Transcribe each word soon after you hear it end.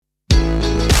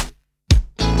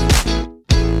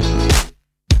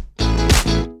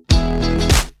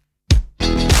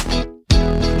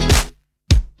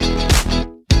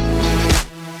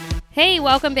Hey,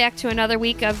 welcome back to another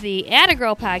week of the Atta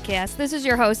Girl podcast. This is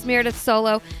your host, Meredith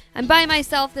Solo. I'm by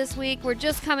myself this week. We're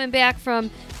just coming back from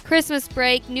Christmas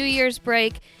break, New Year's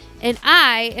break, and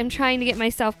I am trying to get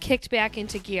myself kicked back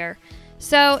into gear.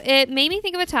 So it made me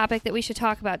think of a topic that we should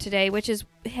talk about today, which is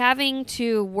having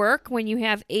to work when you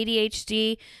have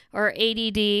ADHD or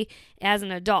ADD as an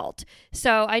adult.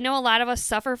 So I know a lot of us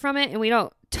suffer from it, and we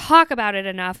don't talk about it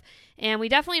enough. And we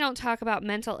definitely don't talk about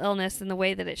mental illness in the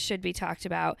way that it should be talked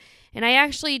about. And I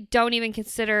actually don't even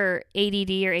consider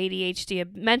ADD or ADHD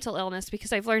a mental illness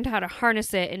because I've learned how to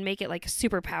harness it and make it like a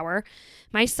superpower.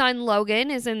 My son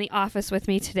Logan is in the office with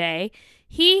me today.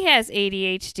 He has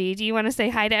ADHD. Do you want to say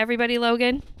hi to everybody,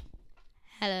 Logan?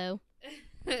 Hello.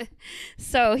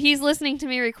 So he's listening to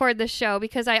me record this show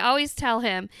because I always tell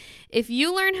him, if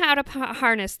you learn how to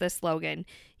harness this, Logan,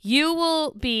 you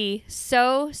will be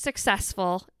so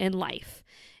successful in life.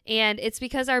 And it's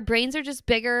because our brains are just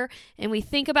bigger and we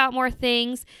think about more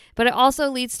things, but it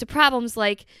also leads to problems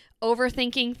like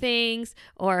overthinking things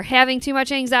or having too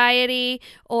much anxiety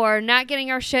or not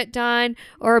getting our shit done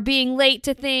or being late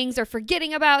to things or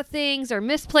forgetting about things or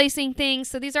misplacing things.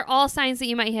 So these are all signs that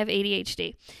you might have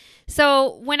ADHD.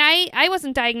 So when I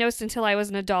wasn't diagnosed until I was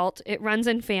an adult. It runs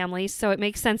in families, so it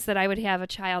makes sense that I would have a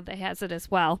child that has it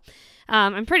as well.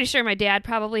 I'm pretty sure my dad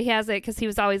probably has it because he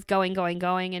was always going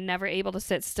and never able to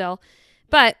sit still.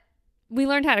 But we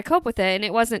learned how to cope with it, and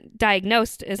it wasn't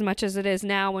diagnosed as much as it is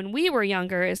now. When we were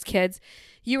younger as kids,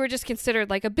 you were just considered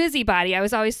like a busybody. I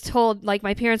was always told, like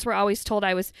my parents were always told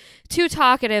I was too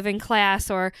talkative in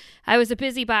class, or I was a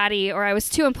busybody, or I was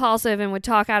too impulsive and would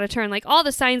talk out of turn. Like all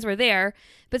the signs were there.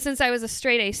 But since I was a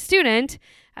straight A student,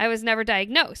 I was never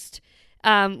diagnosed.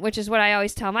 Which is what I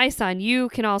always tell my son. You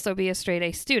can also be a straight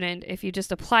A student if you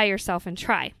just apply yourself and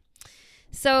try.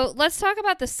 So let's talk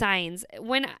about the signs.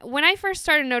 When I first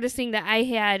started noticing that I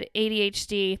had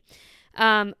ADHD,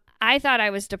 I thought I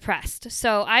was depressed.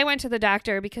 So I went to the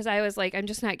doctor because I was like, I'm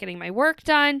just not getting my work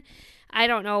done. I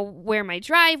don't know where my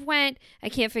drive went. I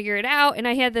can't figure it out. And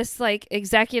I had this like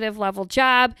executive level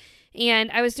job and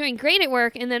I was doing great at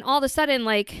work. And then all of a sudden,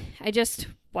 like, I just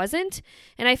wasn't.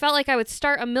 And I felt like I would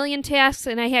start a million tasks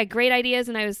and I had great ideas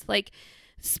and I was like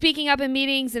speaking up in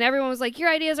meetings and everyone was like, your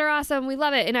ideas are awesome. We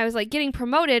love it. And I was like getting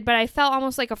promoted, but I felt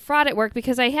almost like a fraud at work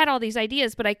because I had all these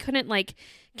ideas, but I couldn't like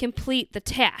complete the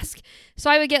task. So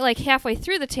I would get like halfway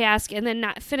through the task and then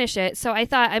not finish it. So I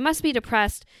thought I must be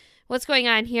depressed. What's going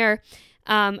on here?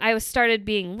 I started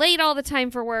being late all the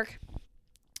time for work.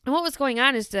 And what was going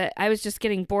on is that I was just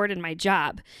getting bored in my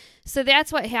job. So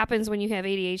that's what happens when you have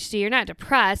ADHD. You're not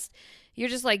depressed. You're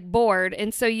just like bored.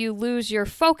 And so you lose your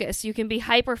focus. You can be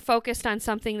hyper focused on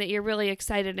something that you're really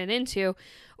excited and into,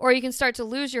 or you can start to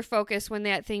lose your focus when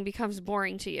that thing becomes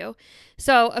boring to you.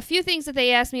 So a few things that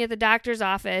they asked me at the doctor's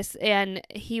office, and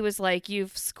he was like,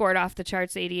 you've scored off the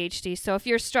charts ADHD. So if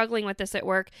you're struggling with this at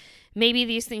work, maybe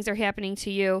these things are happening to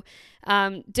you.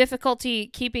 Difficulty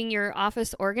keeping your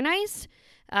office organized.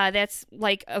 That's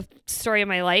like a story of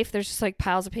my life. There's just like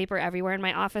piles of paper everywhere in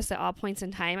my office at all points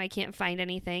in time. I can't find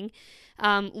anything.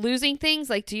 Losing things,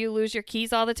 like do you lose your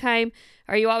keys all the time?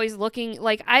 Are you always looking?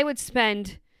 Like I would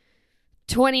spend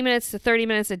 20 minutes to 30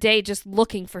 minutes a day just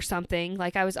looking for something.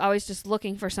 Like I was always just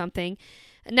looking for something.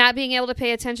 Not being able to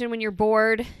pay attention when you're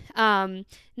bored.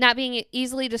 Not being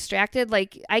easily distracted.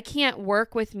 Like I can't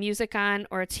work with music on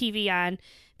or a TV on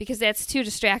because that's too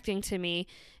distracting to me.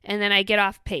 And then I get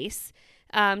off pace.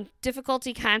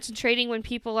 Difficulty concentrating when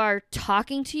people are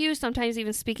talking to you, sometimes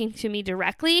even speaking to me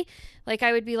directly. Like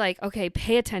I would be like, okay,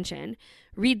 pay attention,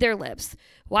 read their lips,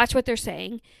 watch what they're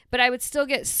saying. But I would still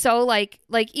get so like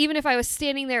even if I was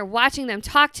standing there watching them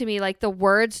talk to me, like the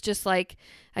words just like,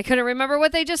 I couldn't remember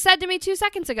what they just said to me 2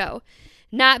 seconds ago.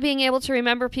 Not being able to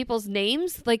remember people's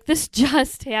names. Like this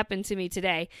just happened to me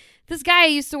today. This guy, I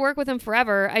used to work with him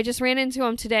forever. I just ran into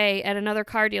him today at another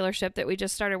car dealership that we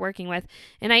just started working with.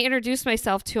 And I introduced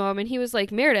myself to him and he was like,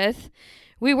 Meredith,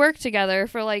 we worked together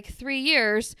for like 3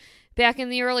 years back in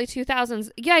the early 2000s.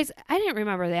 Guys, I didn't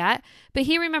remember that, but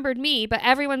he remembered me. But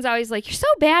everyone's always like, you're so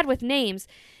bad with names.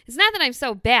 It's not that I'm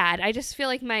so bad. I just feel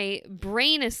like my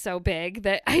brain is so big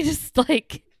that I just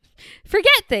like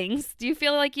forget things. Do you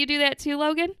feel like you do that too,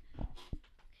 Logan?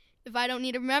 If I don't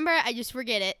need to remember, I just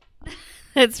forget it.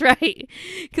 That's right.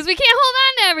 Because we can't hold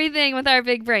on to everything with our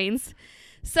big brains.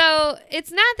 So it's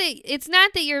not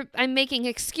that I'm making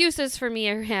excuses for me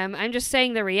or him. I'm just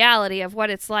saying the reality of what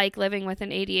it's like living with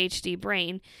an ADHD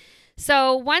brain.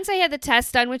 So once I had the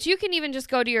test done, which you can even just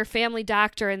go to your family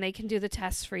doctor and they can do the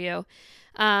test for you,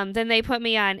 then they put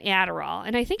me on Adderall.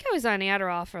 And I think I was on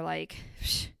Adderall for like,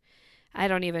 I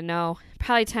don't even know,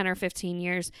 probably 10 or 15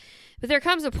 years. But there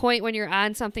comes a point when you're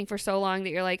on something for so long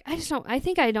that you're like, I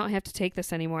think I don't have to take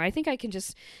this anymore. I think I can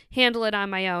just handle it on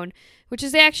my own, which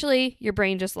is actually your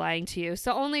brain just lying to you.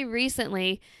 So only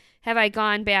recently have I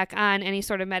gone back on any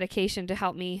sort of medication to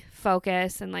help me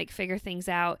focus and like figure things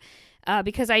out,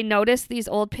 because I noticed these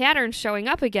old patterns showing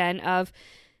up again of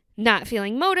not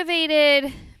feeling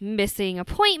motivated, missing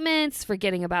appointments,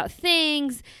 forgetting about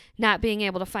things, not being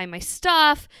able to find my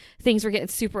stuff. Things were getting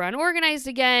super unorganized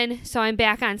again. So I'm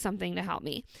back on something to help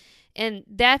me. And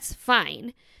that's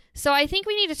fine. So I think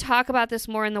we need to talk about this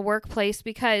more in the workplace,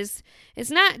 because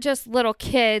it's not just little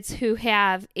kids who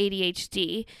have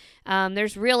ADHD.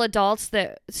 There's real adults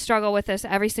that struggle with this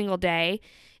every single day.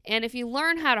 And if you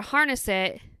learn how to harness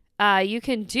it, you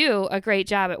can do a great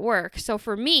job at work. So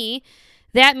for me,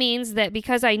 that means that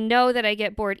because I know that I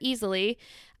get bored easily,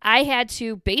 I had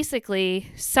to basically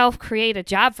self-create a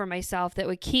job for myself that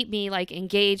would keep me like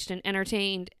engaged and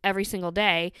entertained every single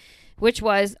day, which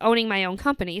was owning my own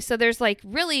company. So there's like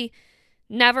really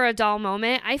never a dull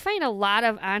moment. I find a lot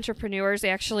of entrepreneurs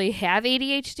actually have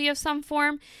ADHD of some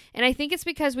form, and I think it's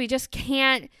because we just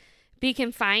can't be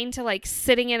confined to like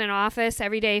sitting in an office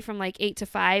every day from like 8 to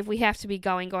 5. We have to be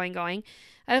going.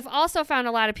 I've also found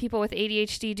a lot of people with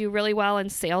ADHD do really well in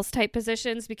sales type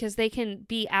positions because they can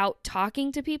be out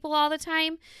talking to people all the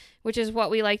time, which is what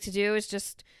we like to do, is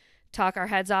just talk our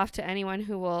heads off to anyone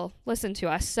who will listen to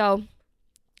us. So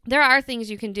there are things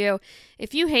you can do.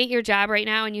 If you hate your job right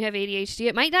now and you have ADHD,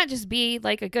 it might not just be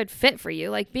like a good fit for you.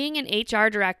 Like being an HR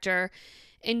director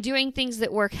and doing things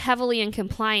that work heavily in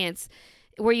compliance,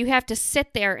 where you have to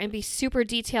sit there and be super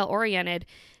detail oriented,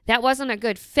 that wasn't a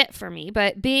good fit for me.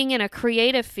 But being in a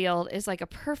creative field is like a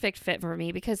perfect fit for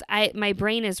me because my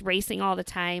brain is racing all the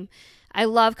time. I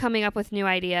love coming up with new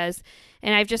ideas,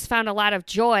 and I've just found a lot of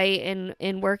joy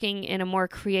in working in a more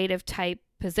creative type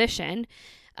position.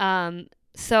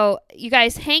 So you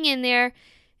guys hang in there.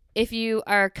 If you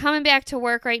are coming back to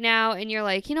work right now and you're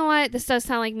like, you know what, this does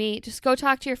sound like me, just go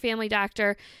talk to your family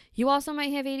doctor. You also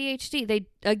might have ADHD.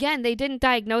 They didn't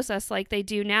diagnose us like they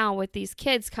do now with these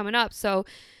kids coming up. So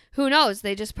who knows?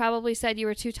 They just probably said you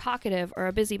were too talkative or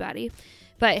a busybody.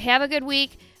 But have a good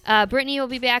week. Brittany will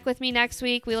be back with me next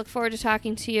week. We look forward to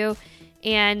talking to you,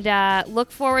 and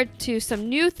look forward to some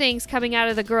new things coming out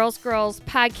of the Girls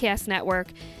Podcast Network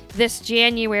this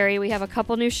January. We have a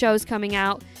couple new shows coming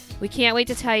out. We can't wait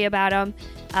to tell you about them.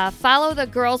 Follow the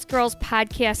Girls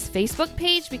Podcast Facebook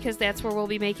page because that's where we'll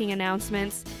be making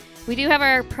announcements. We do have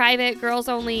our private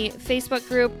girls-only Facebook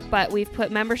group, but we've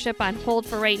put membership on hold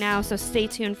for right now, so stay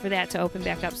tuned for that to open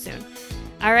back up soon.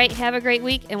 All right, have a great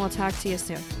week, and we'll talk to you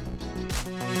soon.